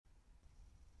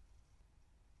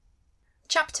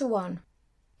Chapter 1.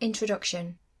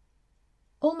 Introduction.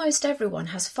 Almost everyone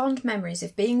has fond memories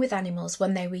of being with animals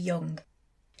when they were young.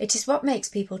 It is what makes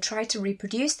people try to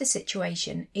reproduce the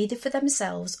situation either for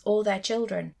themselves or their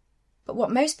children. But what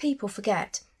most people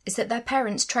forget is that their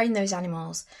parents trained those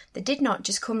animals. They did not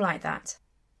just come like that.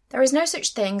 There is no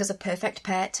such thing as a perfect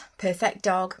pet, perfect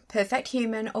dog, perfect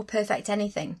human, or perfect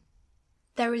anything.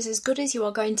 There is as good as you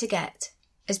are going to get,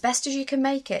 as best as you can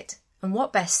make it, and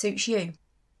what best suits you.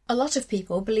 A lot of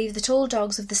people believe that all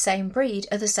dogs of the same breed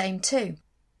are the same too,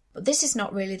 but this is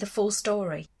not really the full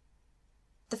story.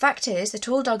 The fact is that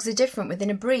all dogs are different within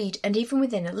a breed and even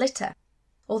within a litter,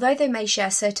 although they may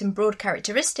share certain broad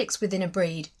characteristics within a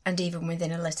breed and even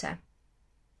within a litter.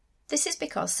 This is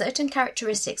because certain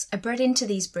characteristics are bred into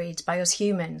these breeds by us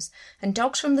humans, and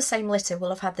dogs from the same litter will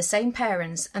have had the same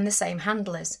parents and the same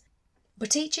handlers.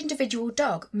 But each individual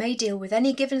dog may deal with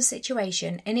any given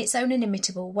situation in its own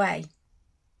inimitable way.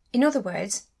 In other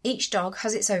words, each dog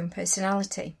has its own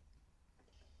personality.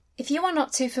 If you are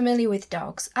not too familiar with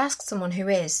dogs, ask someone who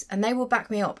is, and they will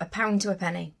back me up a pound to a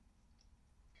penny.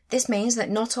 This means that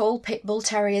not all pit bull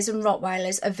terriers and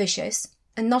rottweilers are vicious,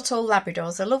 and not all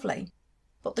labradors are lovely,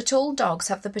 but that all dogs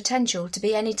have the potential to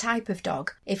be any type of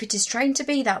dog if it is trained to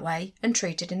be that way and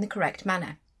treated in the correct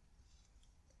manner.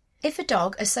 If a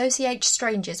dog associates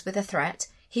strangers with a threat,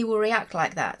 he will react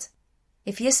like that.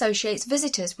 If he associates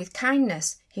visitors with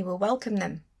kindness, he will welcome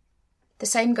them. The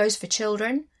same goes for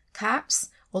children, cats,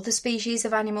 other species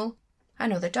of animal,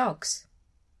 and other dogs.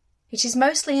 It is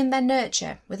mostly in their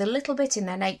nurture, with a little bit in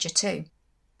their nature too.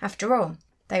 After all,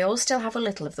 they all still have a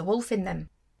little of the wolf in them.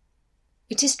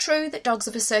 It is true that dogs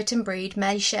of a certain breed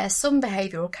may share some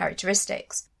behavioural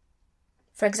characteristics.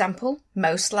 For example,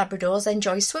 most Labradors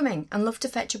enjoy swimming and love to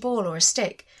fetch a ball or a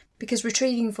stick, because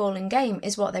retrieving fallen game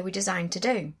is what they were designed to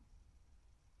do.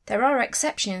 There are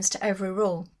exceptions to every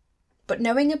rule, but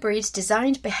knowing a breed's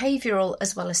designed behavioural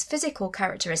as well as physical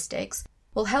characteristics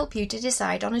will help you to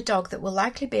decide on a dog that will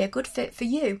likely be a good fit for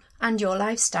you and your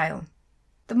lifestyle.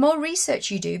 The more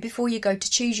research you do before you go to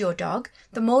choose your dog,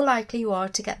 the more likely you are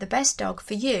to get the best dog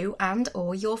for you and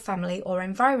or your family or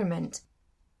environment.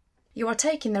 You are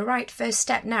taking the right first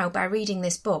step now by reading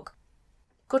this book.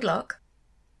 Good luck.